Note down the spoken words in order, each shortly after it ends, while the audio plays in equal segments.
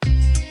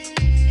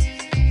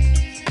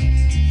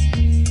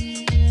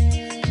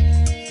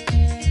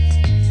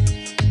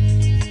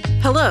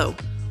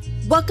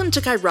Welcome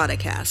to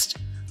K011,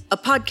 a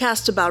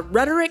podcast about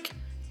rhetoric,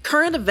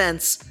 current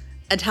events,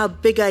 and how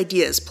big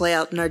ideas play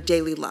out in our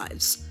daily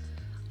lives.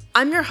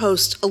 I'm your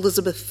host,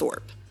 Elizabeth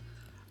Thorpe.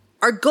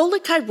 Our goal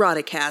at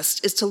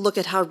K011 is to look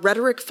at how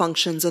rhetoric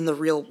functions in the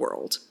real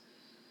world.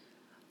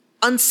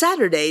 On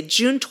Saturday,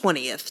 June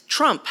 20th,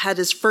 Trump had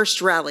his first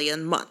rally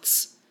in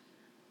months.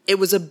 It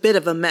was a bit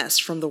of a mess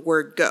from the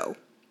word go.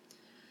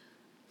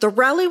 The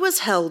rally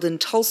was held in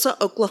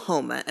Tulsa,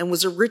 Oklahoma, and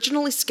was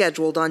originally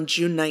scheduled on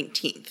June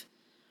 19th.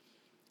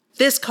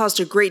 This caused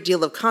a great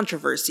deal of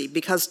controversy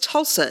because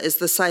Tulsa is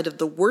the site of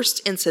the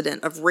worst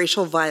incident of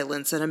racial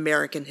violence in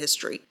American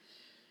history.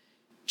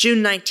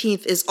 June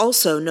 19th is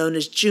also known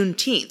as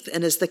Juneteenth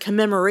and is the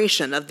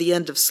commemoration of the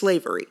end of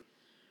slavery.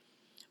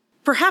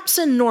 Perhaps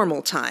in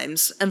normal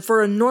times, and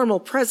for a normal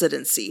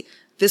presidency,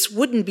 this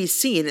wouldn't be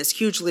seen as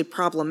hugely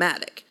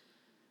problematic.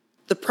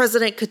 The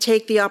president could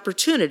take the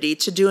opportunity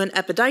to do an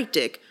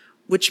epidictic,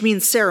 which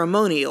means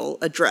ceremonial,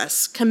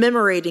 address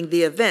commemorating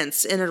the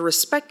events in a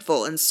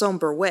respectful and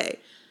somber way.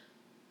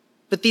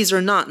 But these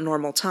are not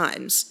normal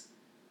times,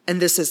 and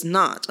this is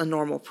not a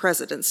normal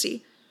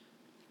presidency.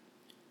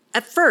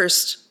 At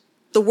first,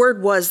 the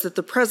word was that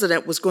the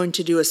president was going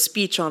to do a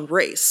speech on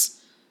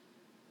race.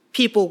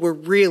 People were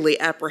really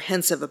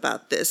apprehensive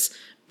about this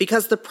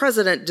because the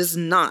president does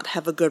not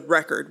have a good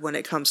record when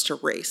it comes to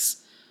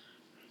race.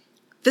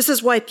 This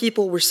is why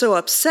people were so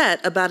upset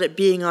about it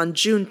being on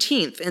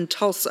Juneteenth in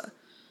Tulsa.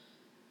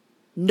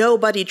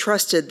 Nobody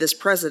trusted this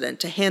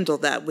president to handle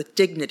that with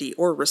dignity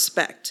or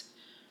respect.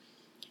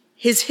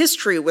 His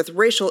history with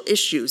racial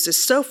issues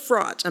is so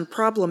fraught and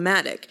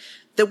problematic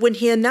that when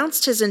he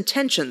announced his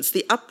intentions,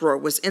 the uproar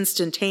was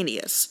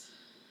instantaneous.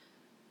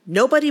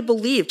 Nobody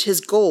believed his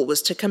goal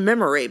was to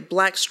commemorate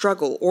Black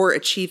struggle or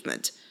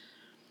achievement.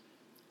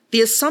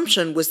 The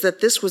assumption was that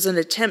this was an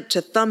attempt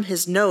to thumb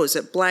his nose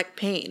at Black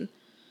pain.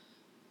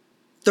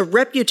 The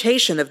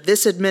reputation of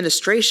this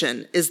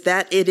administration is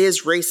that it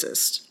is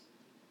racist.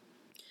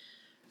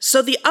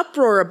 So the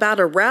uproar about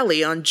a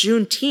rally on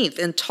Juneteenth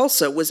in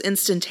Tulsa was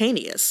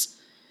instantaneous.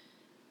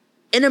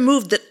 In a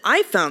move that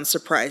I found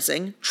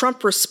surprising,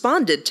 Trump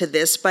responded to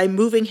this by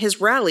moving his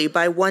rally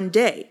by one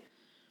day.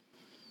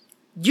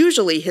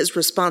 Usually his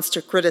response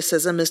to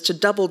criticism is to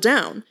double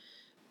down,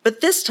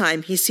 but this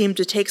time he seemed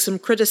to take some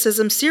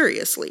criticism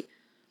seriously.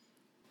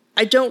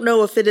 I don't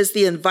know if it is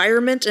the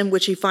environment in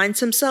which he finds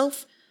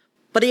himself,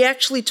 but he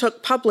actually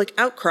took public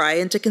outcry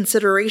into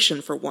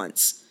consideration for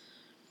once.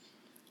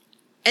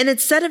 And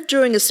instead of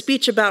doing a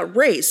speech about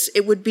race,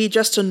 it would be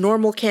just a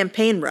normal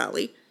campaign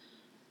rally.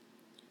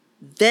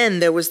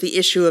 Then there was the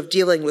issue of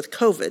dealing with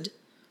COVID.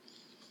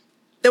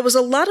 There was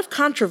a lot of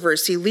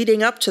controversy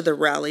leading up to the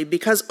rally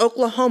because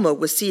Oklahoma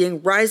was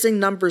seeing rising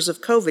numbers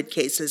of COVID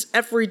cases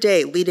every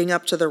day leading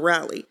up to the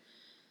rally.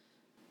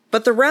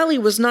 But the rally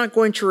was not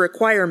going to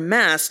require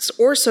masks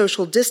or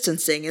social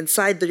distancing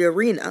inside the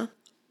arena.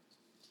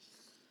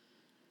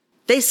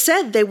 They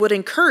said they would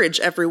encourage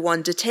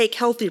everyone to take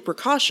healthy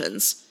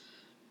precautions,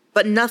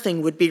 but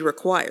nothing would be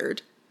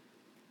required.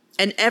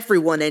 And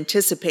everyone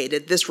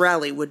anticipated this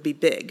rally would be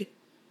big.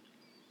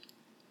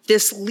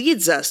 This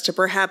leads us to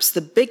perhaps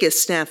the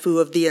biggest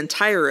snafu of the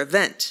entire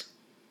event: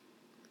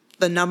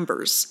 the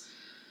numbers.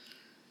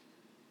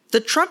 The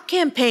Trump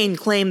campaign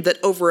claimed that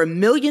over 1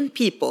 million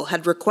people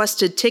had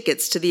requested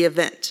tickets to the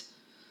event.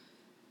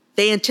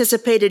 They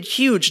anticipated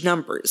huge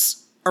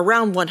numbers,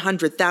 around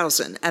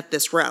 100,000 at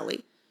this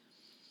rally.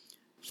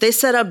 They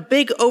set up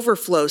big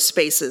overflow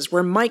spaces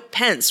where Mike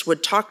Pence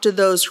would talk to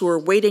those who were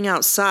waiting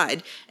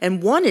outside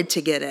and wanted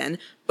to get in,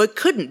 but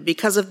couldn't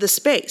because of the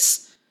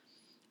space.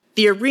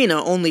 The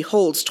arena only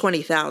holds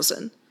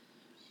 20,000.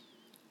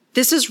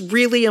 This is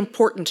really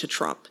important to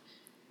Trump.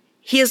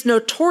 He is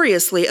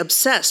notoriously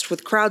obsessed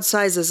with crowd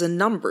sizes and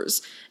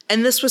numbers,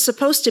 and this was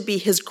supposed to be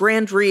his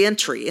grand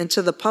re-entry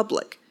into the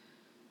public.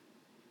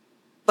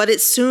 But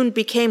it soon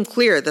became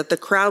clear that the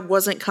crowd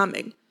wasn't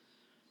coming.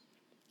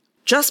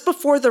 Just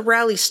before the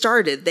rally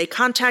started, they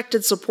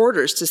contacted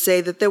supporters to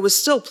say that there was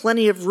still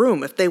plenty of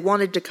room if they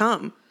wanted to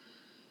come.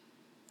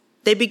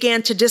 They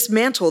began to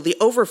dismantle the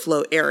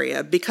overflow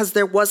area because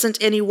there wasn't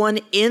anyone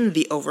in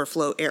the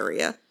overflow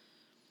area.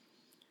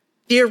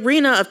 The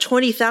arena of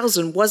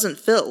 20,000 wasn't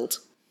filled.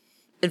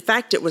 In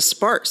fact, it was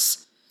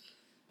sparse.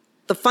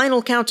 The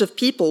final count of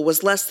people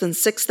was less than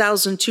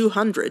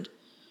 6,200.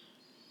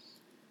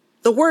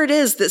 The word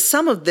is that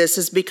some of this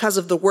is because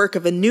of the work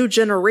of a new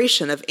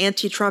generation of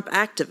anti-Trump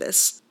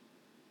activists.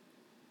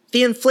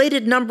 The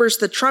inflated numbers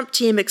the Trump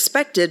team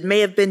expected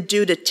may have been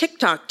due to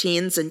TikTok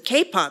teens and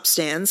K-pop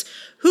stans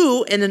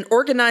who, in an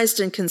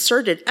organized and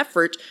concerted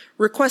effort,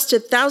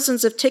 requested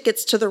thousands of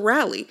tickets to the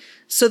rally,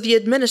 so the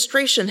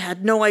administration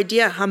had no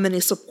idea how many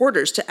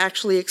supporters to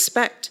actually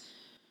expect.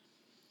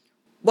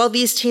 While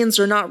these teens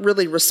are not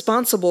really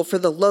responsible for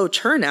the low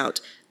turnout,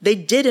 they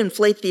did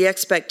inflate the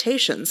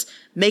expectations,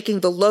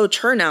 making the low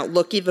turnout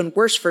look even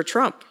worse for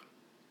Trump.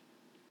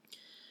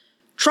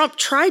 Trump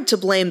tried to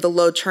blame the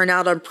low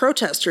turnout on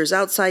protesters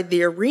outside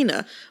the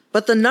arena,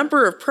 but the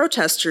number of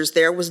protesters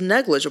there was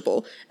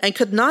negligible and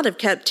could not have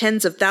kept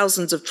tens of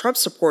thousands of Trump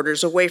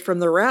supporters away from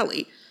the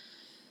rally.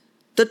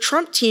 The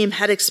Trump team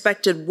had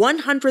expected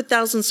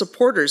 100,000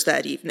 supporters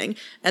that evening,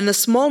 and the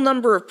small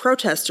number of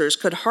protesters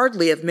could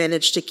hardly have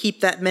managed to keep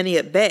that many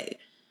at bay.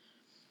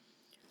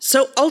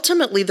 So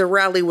ultimately, the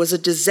rally was a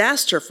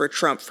disaster for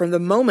Trump from the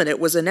moment it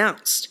was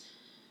announced.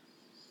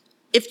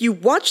 If you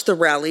watched the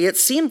rally, it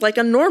seemed like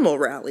a normal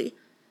rally.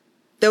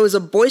 There was a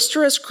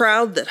boisterous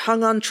crowd that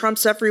hung on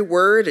Trump's every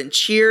word and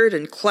cheered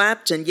and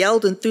clapped and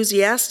yelled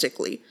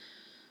enthusiastically.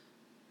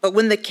 But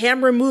when the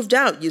camera moved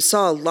out, you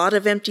saw a lot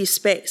of empty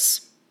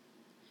space.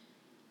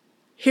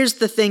 Here's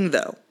the thing,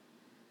 though.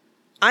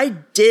 I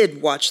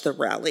did watch the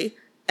rally,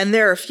 and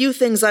there are a few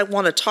things I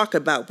want to talk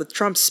about with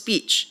Trump's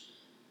speech.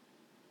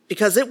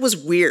 Because it was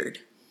weird.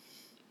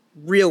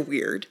 Real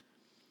weird.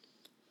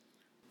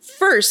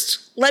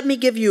 First, let me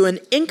give you an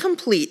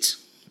incomplete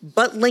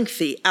but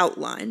lengthy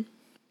outline.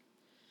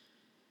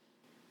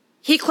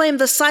 He claimed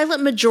the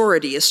silent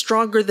majority is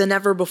stronger than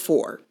ever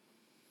before.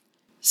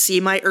 See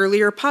my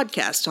earlier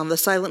podcast on the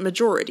silent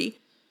majority.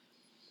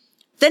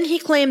 Then he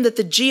claimed that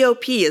the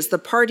GOP is the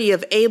party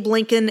of Abe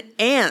Lincoln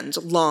and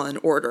law and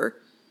order.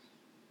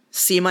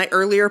 See my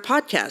earlier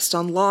podcast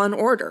on law and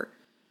order.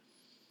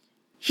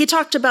 He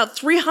talked about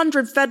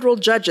 300 federal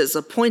judges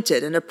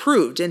appointed and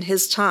approved in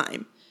his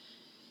time.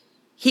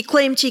 He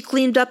claimed he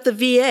cleaned up the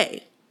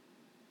VA,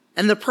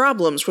 and the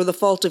problems were the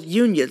fault of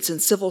unions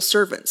and civil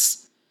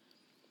servants.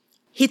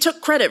 He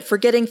took credit for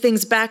getting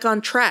things back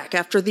on track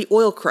after the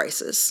oil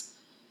crisis.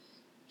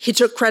 He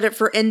took credit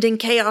for ending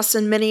chaos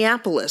in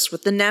Minneapolis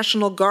with the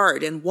National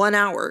Guard in 1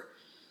 hour.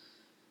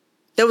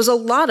 There was a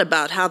lot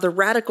about how the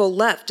radical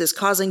left is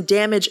causing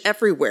damage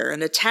everywhere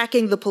and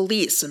attacking the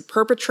police and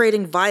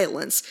perpetrating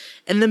violence,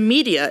 and the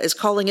media is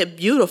calling it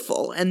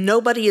beautiful and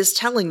nobody is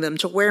telling them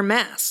to wear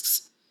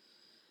masks.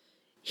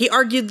 He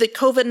argued that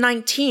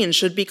COVID-19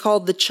 should be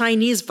called the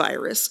Chinese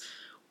virus,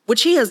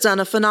 which he has done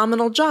a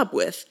phenomenal job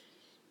with.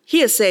 He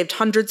has saved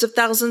hundreds of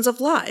thousands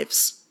of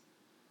lives.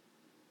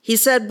 He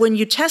said, when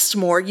you test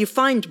more, you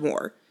find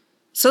more.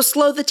 So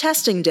slow the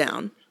testing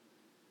down.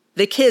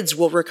 The kids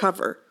will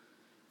recover.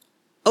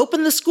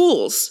 Open the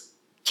schools.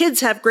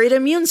 Kids have great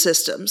immune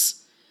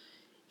systems.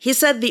 He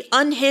said the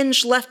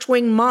unhinged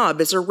left-wing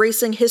mob is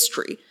erasing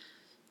history.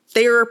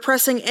 They are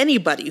oppressing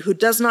anybody who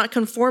does not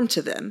conform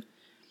to them.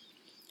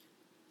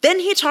 Then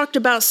he talked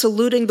about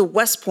saluting the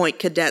West Point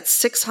cadets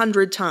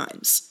 600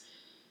 times.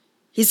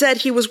 He said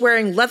he was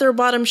wearing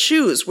leather-bottom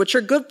shoes, which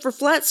are good for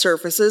flat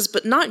surfaces,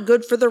 but not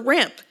good for the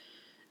ramp.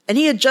 And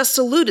he had just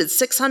saluted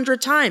 600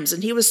 times,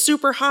 and he was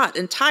super hot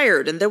and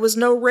tired, and there was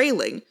no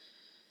railing.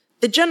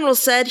 The general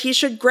said he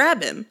should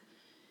grab him.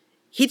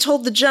 He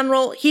told the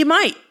general he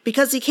might,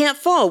 because he can't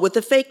fall with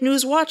the fake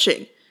news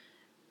watching.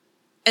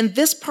 And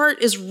this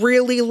part is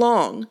really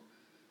long.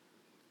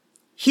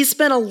 He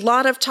spent a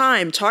lot of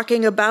time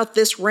talking about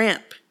this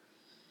ramp.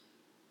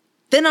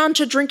 Then on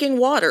to drinking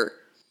water.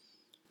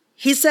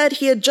 He said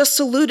he had just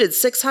saluted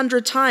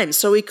 600 times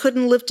so he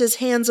couldn't lift his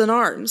hands and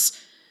arms,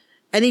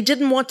 and he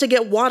didn't want to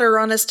get water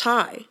on his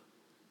tie.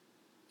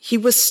 He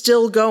was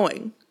still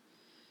going.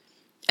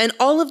 And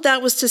all of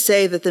that was to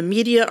say that the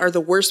media are the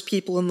worst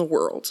people in the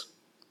world.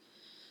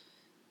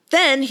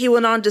 Then he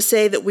went on to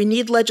say that we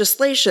need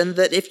legislation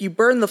that if you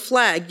burn the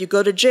flag, you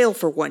go to jail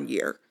for 1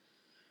 year.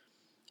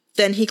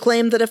 Then he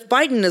claimed that if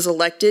Biden is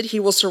elected, he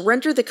will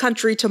surrender the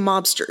country to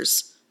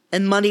mobsters,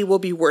 and money will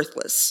be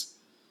worthless.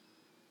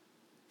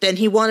 Then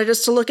he wanted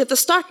us to look at the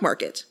stock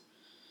market.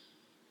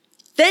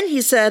 Then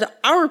he said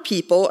our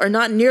people are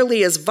not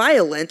nearly as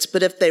violent,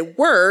 but if they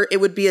were, it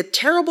would be a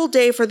terrible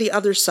day for the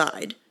other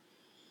side.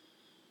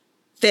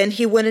 Then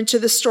he went into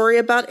the story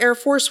about Air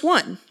Force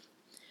One.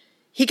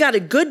 He got a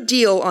good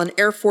deal on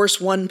Air Force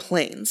One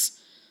planes.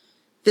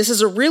 This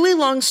is a really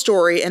long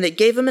story, and it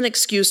gave him an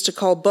excuse to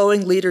call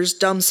Boeing leaders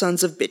dumb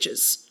sons of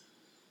bitches.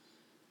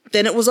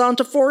 Then it was on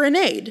to foreign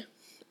aid,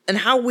 and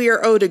how we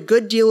are owed a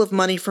good deal of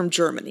money from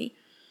Germany.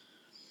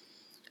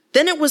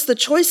 Then it was the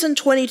choice in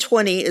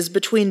 2020 is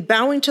between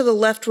bowing to the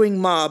left-wing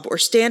mob or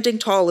standing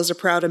tall as a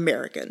proud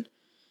American.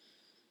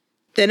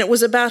 Then it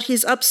was about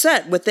he's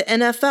upset with the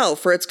NFL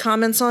for its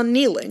comments on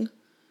kneeling.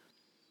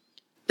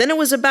 Then it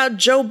was about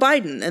Joe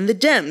Biden and the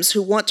Dems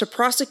who want to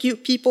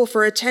prosecute people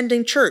for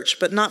attending church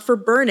but not for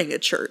burning a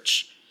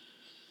church.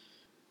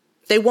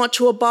 They want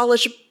to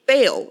abolish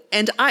bail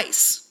and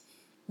ICE.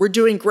 We're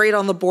doing great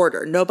on the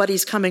border.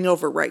 Nobody's coming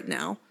over right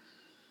now.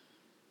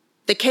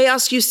 The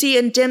chaos you see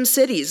in dim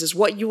cities is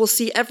what you will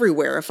see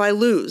everywhere if I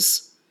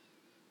lose.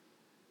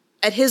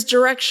 At his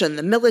direction,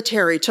 the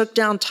military took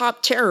down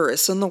top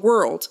terrorists in the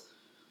world.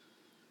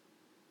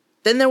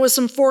 Then there was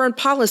some foreign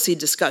policy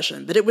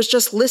discussion, but it was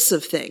just lists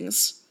of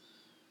things.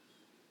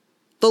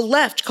 The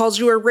left calls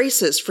you a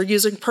racist for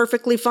using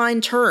perfectly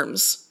fine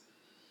terms.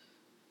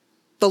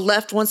 The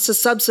left wants to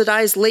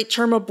subsidize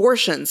late-term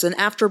abortions and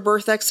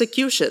after-birth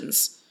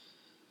executions.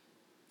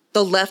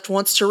 The left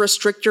wants to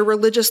restrict your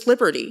religious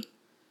liberty.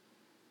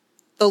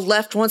 The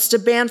left wants to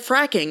ban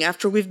fracking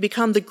after we've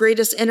become the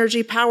greatest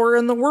energy power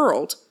in the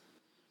world.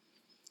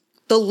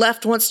 The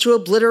left wants to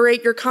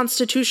obliterate your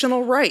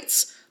constitutional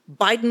rights.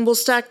 Biden will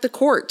stack the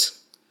court.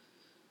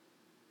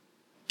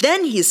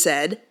 Then he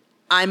said,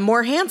 I'm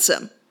more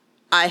handsome.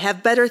 I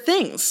have better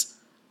things.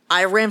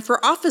 I ran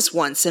for office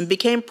once and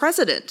became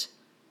president.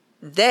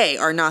 They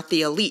are not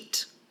the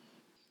elite.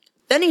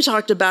 Then he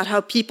talked about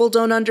how people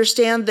don't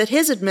understand that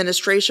his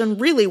administration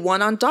really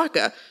won on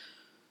DACA.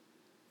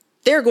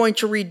 They're going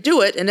to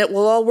redo it and it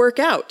will all work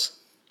out.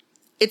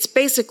 It's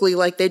basically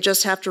like they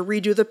just have to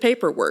redo the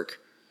paperwork.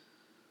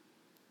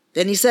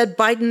 Then he said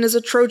Biden is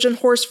a Trojan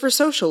horse for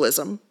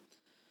socialism.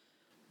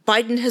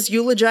 Biden has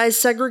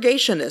eulogized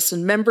segregationists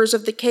and members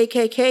of the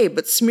KKK,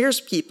 but smears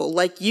people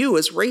like you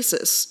as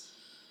racists.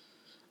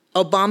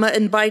 Obama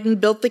and Biden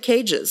built the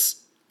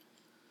cages.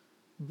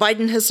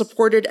 Biden has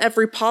supported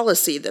every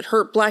policy that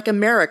hurt Black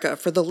America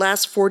for the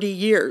last 40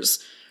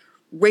 years.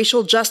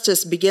 Racial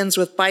justice begins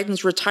with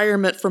Biden's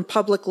retirement from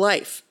public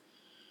life.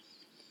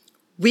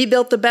 We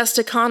built the best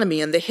economy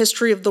in the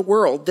history of the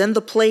world, then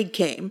the plague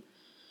came.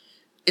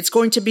 It's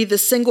going to be the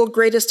single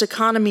greatest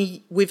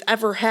economy we've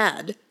ever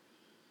had.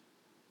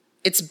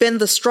 It's been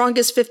the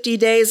strongest 50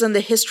 days in the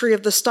history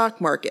of the stock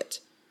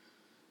market.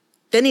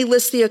 Then he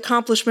lists the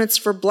accomplishments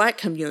for Black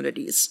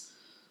communities.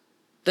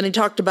 Then he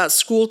talked about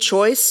school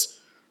choice,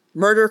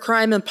 murder,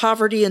 crime, and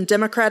poverty in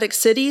democratic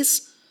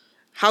cities,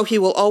 how he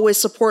will always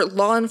support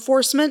law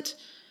enforcement,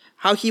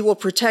 how he will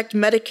protect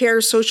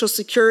Medicare, Social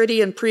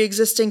Security, and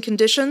pre-existing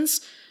conditions,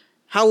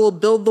 how we'll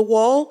build the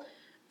wall,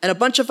 and a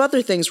bunch of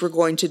other things we're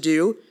going to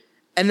do,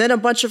 and then a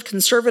bunch of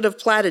conservative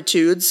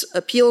platitudes,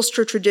 appeals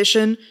to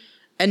tradition,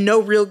 and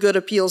no real good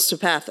appeals to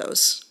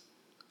pathos.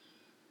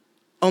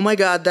 Oh my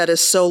God, that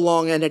is so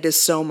long and it is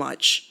so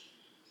much.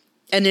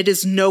 And it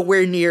is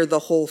nowhere near the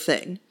whole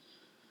thing.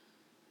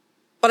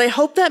 But I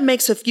hope that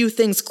makes a few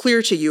things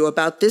clear to you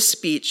about this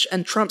speech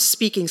and Trump's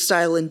speaking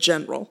style in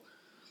general.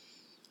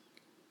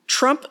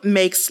 Trump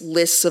makes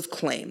lists of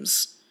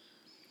claims.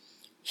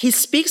 He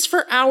speaks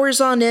for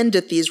hours on end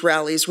at these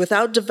rallies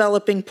without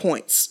developing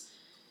points.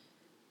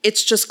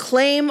 It's just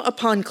claim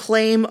upon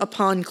claim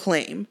upon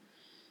claim.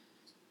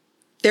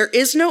 There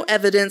is no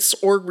evidence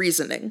or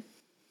reasoning.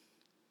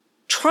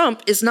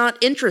 Trump is not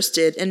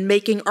interested in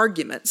making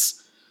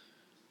arguments.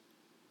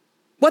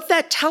 What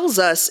that tells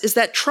us is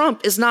that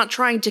Trump is not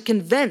trying to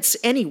convince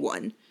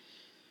anyone.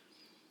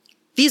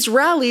 These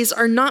rallies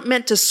are not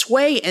meant to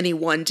sway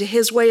anyone to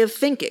his way of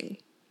thinking.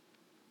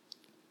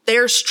 They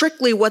are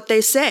strictly what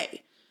they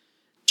say,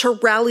 to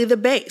rally the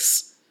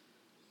base.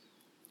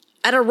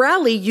 At a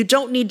rally, you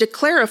don't need to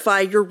clarify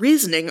your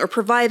reasoning or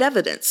provide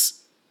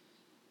evidence.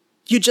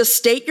 You just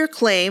state your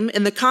claim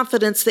in the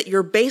confidence that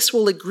your base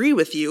will agree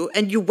with you,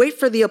 and you wait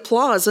for the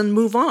applause and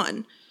move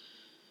on.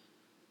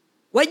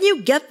 What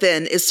you get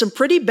then is some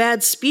pretty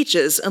bad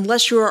speeches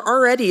unless you are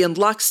already in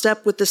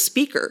lockstep with the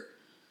speaker.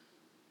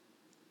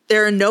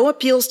 There are no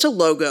appeals to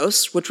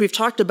logos, which we've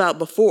talked about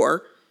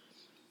before.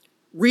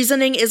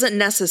 Reasoning isn't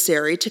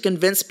necessary to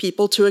convince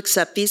people to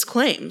accept these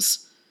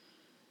claims.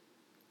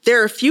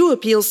 There are few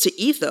appeals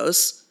to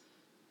ethos.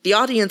 The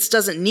audience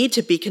doesn't need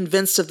to be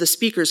convinced of the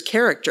speaker's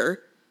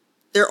character.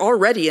 They're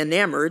already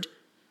enamored.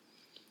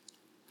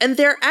 And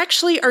there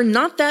actually are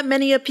not that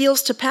many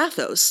appeals to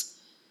pathos.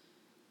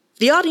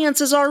 The audience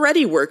is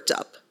already worked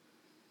up.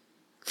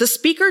 The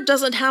speaker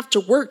doesn't have to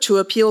work to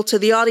appeal to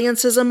the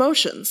audience's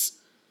emotions.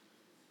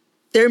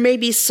 There may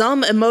be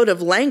some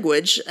emotive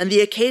language and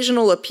the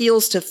occasional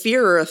appeals to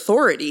fear or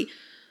authority,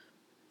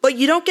 but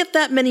you don't get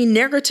that many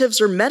narratives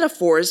or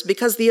metaphors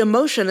because the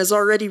emotion is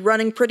already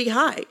running pretty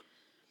high.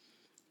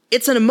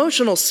 It's an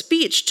emotional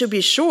speech, to be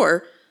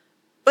sure,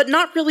 but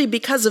not really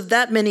because of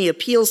that many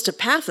appeals to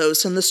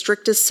pathos in the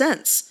strictest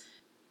sense.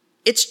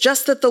 It's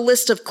just that the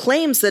list of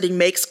claims that he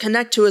makes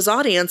connect to his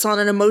audience on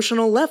an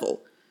emotional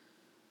level.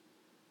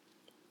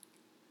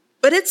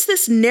 But it's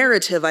this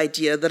narrative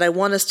idea that I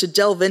want us to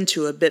delve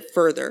into a bit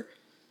further.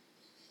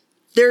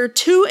 There are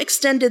two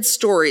extended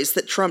stories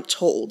that Trump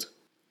told.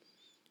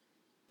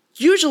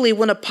 Usually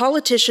when a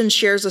politician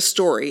shares a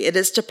story, it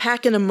is to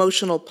pack an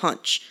emotional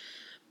punch,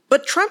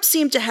 but Trump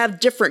seemed to have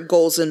different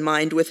goals in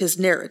mind with his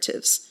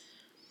narratives.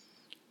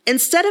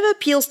 Instead of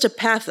appeals to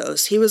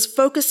pathos, he was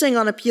focusing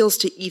on appeals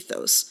to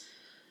ethos.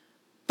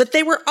 But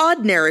they were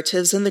odd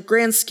narratives in the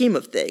grand scheme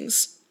of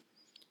things.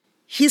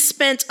 He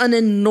spent an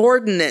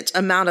inordinate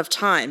amount of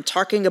time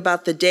talking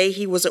about the day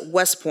he was at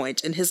West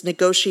Point and his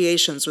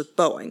negotiations with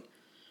Boeing.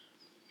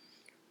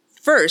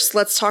 First,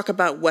 let's talk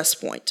about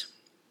West Point.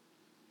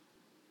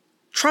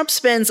 Trump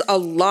spends a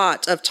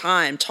lot of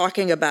time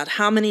talking about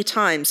how many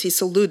times he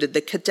saluted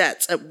the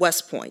cadets at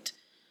West Point.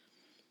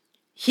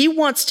 He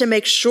wants to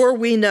make sure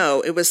we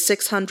know it was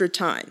 600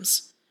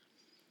 times.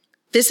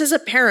 This is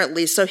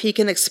apparently so he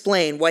can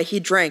explain why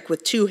he drank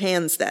with 2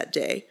 hands that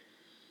day.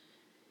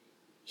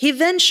 He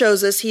then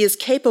shows us he is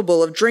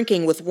capable of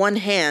drinking with 1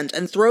 hand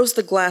and throws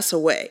the glass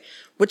away,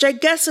 which I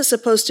guess is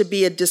supposed to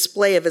be a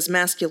display of his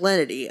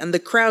masculinity, and the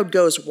crowd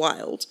goes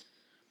wild.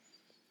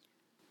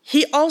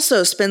 He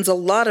also spends a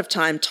lot of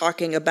time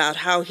talking about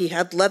how he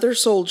had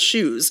leather-soled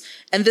shoes,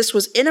 and this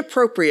was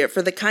inappropriate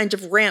for the kind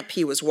of ramp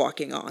he was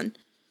walking on.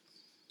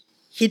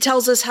 He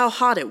tells us how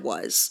hot it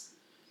was.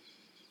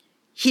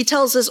 He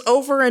tells us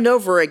over and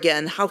over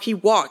again how he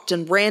walked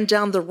and ran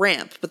down the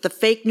ramp, but the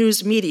fake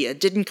news media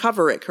didn't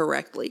cover it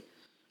correctly.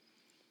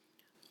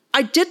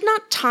 I did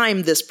not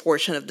time this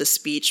portion of the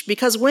speech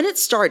because when it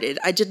started,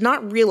 I did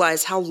not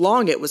realize how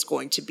long it was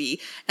going to be,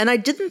 and I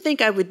didn't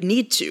think I would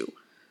need to.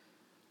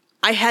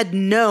 I had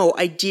no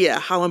idea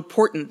how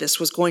important this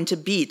was going to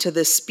be to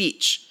this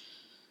speech.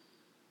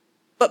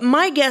 But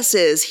my guess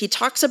is he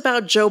talks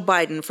about Joe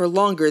Biden for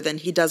longer than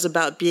he does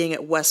about being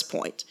at West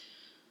Point.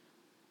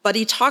 But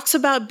he talks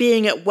about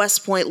being at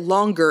West Point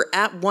longer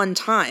at one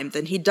time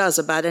than he does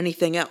about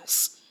anything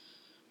else.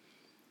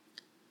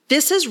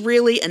 This is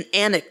really an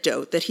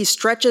anecdote that he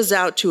stretches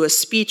out to a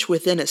speech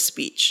within a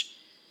speech.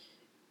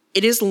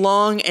 It is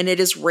long and it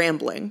is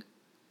rambling.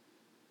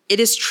 It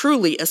is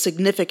truly a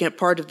significant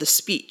part of the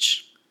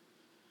speech.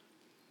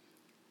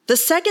 The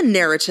second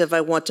narrative I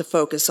want to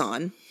focus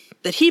on,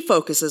 that he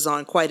focuses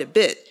on quite a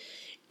bit,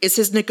 is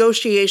his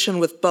negotiation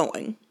with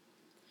Boeing.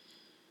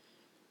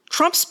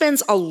 Trump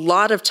spends a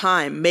lot of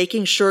time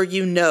making sure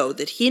you know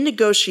that he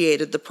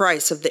negotiated the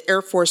price of the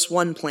Air Force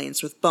One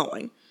planes with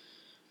Boeing.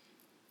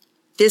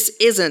 This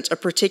isn't a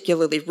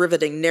particularly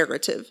riveting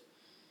narrative.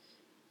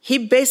 He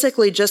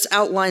basically just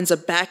outlines a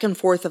back and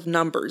forth of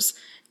numbers,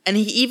 and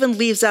he even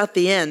leaves out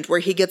the end where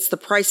he gets the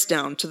price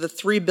down to the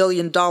 $3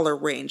 billion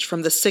range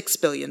from the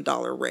 $6 billion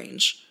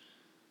range.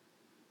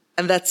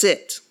 And that's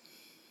it.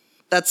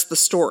 That's the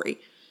story.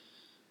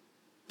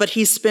 But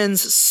he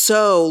spends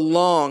so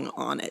long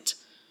on it.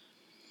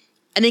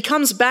 And he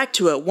comes back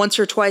to it once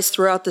or twice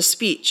throughout the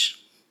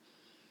speech.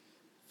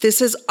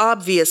 This is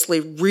obviously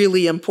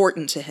really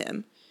important to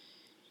him.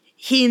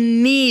 He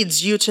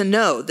needs you to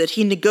know that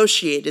he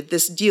negotiated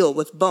this deal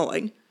with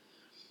Boeing.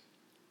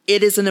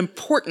 It is an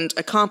important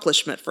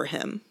accomplishment for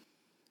him.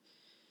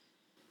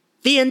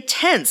 The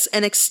intense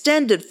and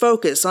extended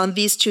focus on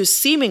these two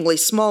seemingly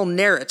small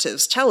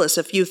narratives tell us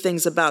a few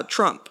things about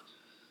Trump.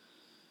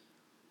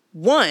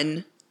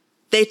 One,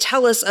 they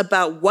tell us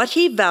about what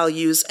he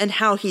values and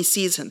how he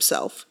sees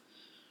himself.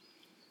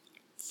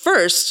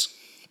 First,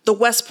 the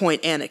West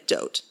Point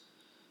anecdote.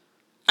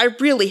 I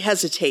really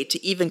hesitate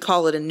to even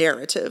call it a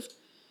narrative.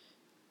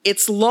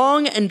 It's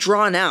long and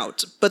drawn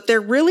out, but there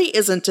really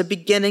isn't a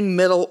beginning,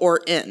 middle,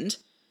 or end.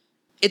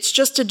 It's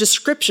just a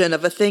description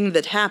of a thing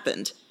that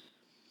happened.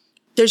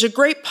 There's a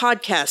great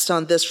podcast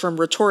on this from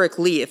Rhetoric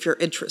Lee if you're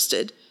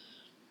interested.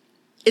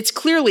 It's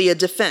clearly a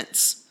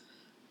defense.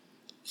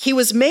 He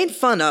was made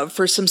fun of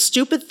for some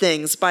stupid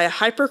things by a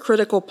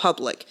hypercritical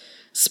public,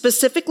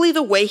 specifically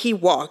the way he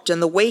walked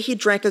and the way he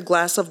drank a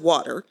glass of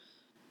water,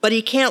 but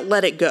he can't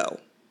let it go.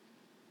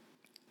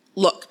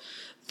 Look,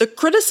 the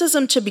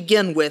criticism to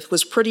begin with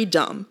was pretty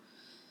dumb.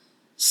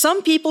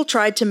 Some people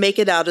tried to make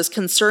it out as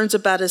concerns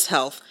about his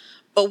health,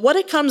 but what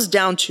it comes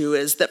down to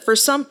is that for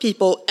some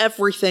people,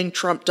 everything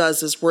Trump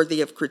does is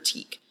worthy of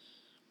critique.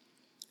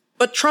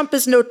 But Trump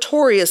is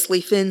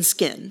notoriously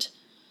thin-skinned.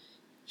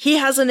 He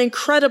has an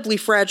incredibly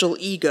fragile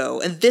ego,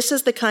 and this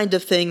is the kind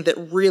of thing that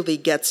really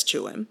gets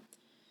to him.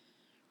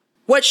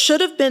 What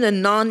should have been a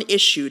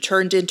non-issue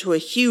turned into a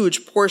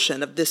huge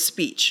portion of this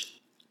speech.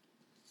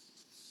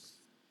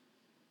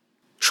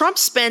 Trump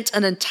spent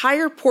an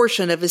entire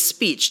portion of his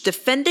speech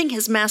defending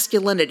his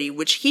masculinity,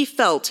 which he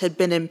felt had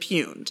been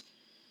impugned.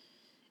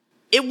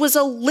 It was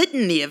a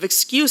litany of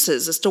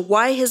excuses as to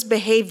why his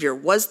behavior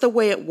was the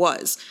way it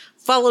was,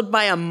 followed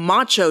by a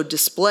macho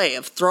display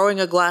of throwing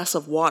a glass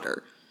of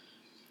water.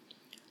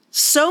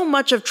 So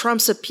much of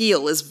Trump's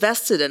appeal is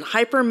vested in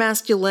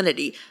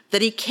hypermasculinity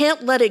that he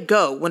can't let it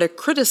go when a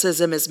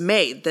criticism is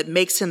made that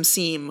makes him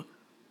seem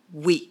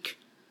weak.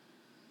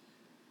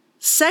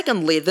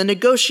 Secondly, the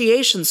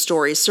negotiation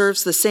story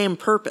serves the same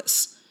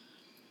purpose.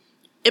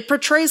 It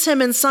portrays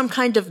him in some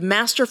kind of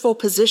masterful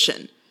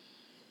position.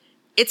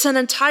 It's an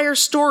entire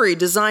story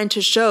designed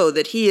to show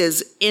that he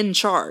is in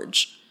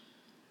charge.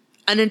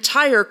 An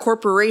entire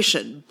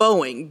corporation,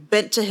 Boeing,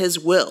 bent to his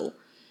will.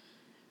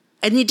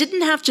 And he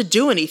didn't have to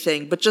do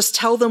anything but just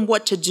tell them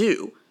what to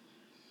do.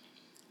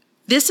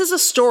 This is a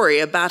story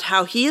about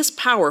how he is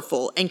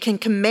powerful and can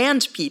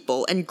command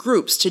people and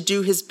groups to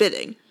do his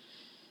bidding.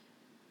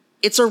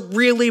 It's a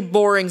really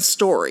boring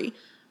story,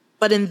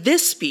 but in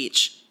this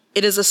speech,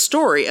 it is a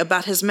story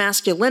about his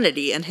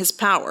masculinity and his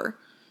power.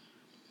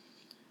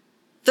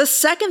 The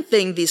second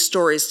thing these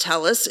stories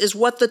tell us is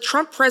what the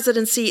Trump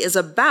presidency is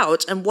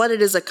about and what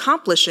it is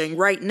accomplishing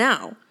right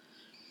now.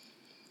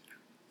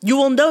 You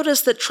will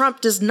notice that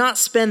Trump does not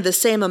spend the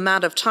same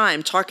amount of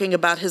time talking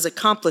about his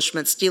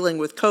accomplishments dealing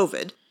with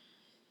COVID.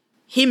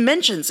 He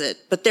mentions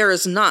it, but there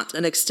is not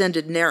an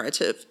extended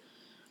narrative.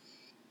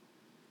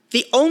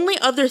 The only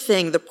other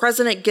thing the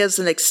president gives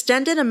an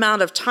extended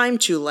amount of time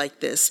to like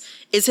this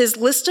is his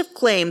list of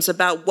claims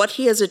about what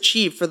he has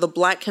achieved for the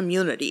Black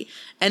community,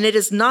 and it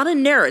is not a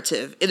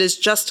narrative, it is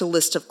just a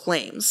list of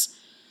claims.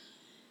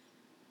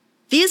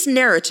 These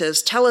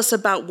narratives tell us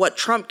about what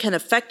Trump can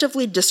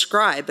effectively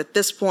describe at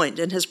this point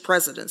in his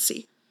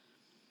presidency.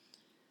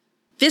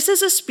 This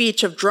is a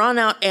speech of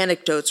drawn-out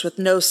anecdotes with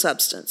no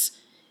substance.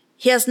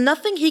 He has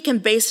nothing he can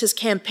base his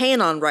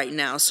campaign on right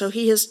now, so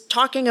he is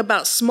talking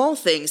about small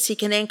things he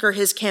can anchor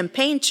his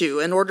campaign to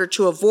in order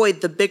to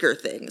avoid the bigger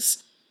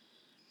things.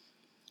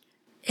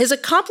 His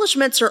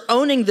accomplishments are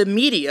owning the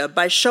media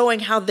by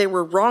showing how they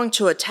were wrong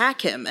to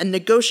attack him and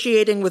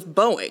negotiating with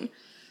Boeing,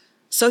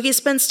 so he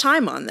spends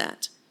time on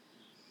that.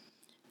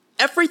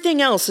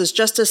 Everything else is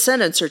just a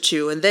sentence or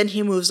two, and then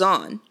he moves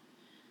on.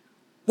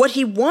 What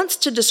he wants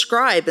to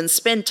describe and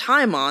spend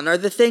time on are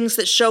the things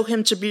that show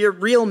him to be a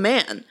real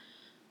man,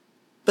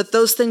 but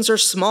those things are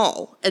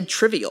small and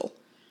trivial.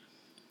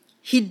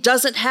 He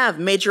doesn't have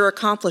major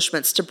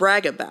accomplishments to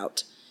brag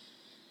about.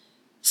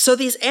 So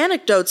these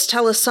anecdotes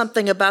tell us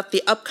something about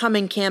the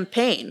upcoming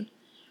campaign.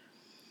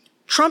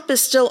 Trump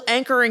is still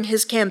anchoring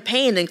his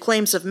campaign in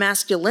claims of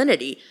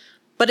masculinity,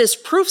 but his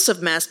proofs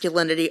of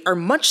masculinity are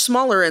much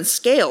smaller in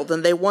scale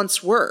than they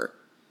once were.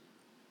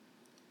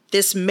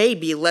 This may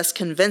be less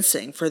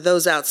convincing for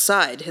those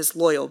outside his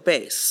loyal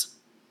base.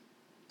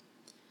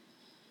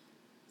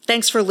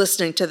 Thanks for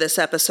listening to this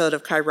episode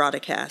of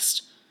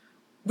K011.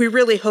 We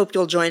really hope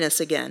you'll join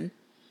us again.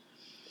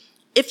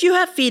 If you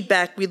have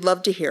feedback, we'd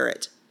love to hear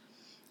it.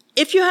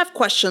 If you have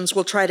questions,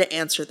 we'll try to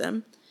answer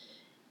them.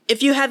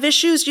 If you have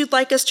issues you'd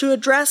like us to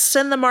address,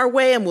 send them our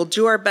way and we'll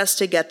do our best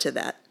to get to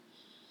that.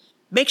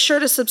 Make sure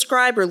to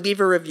subscribe or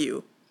leave a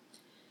review.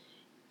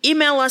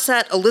 Email us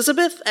at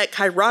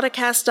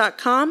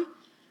elizabeth@k011.com.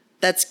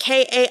 That's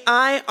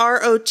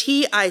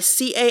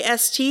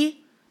KAIROTICAST.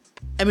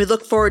 And we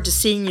look forward to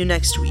seeing you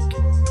next week.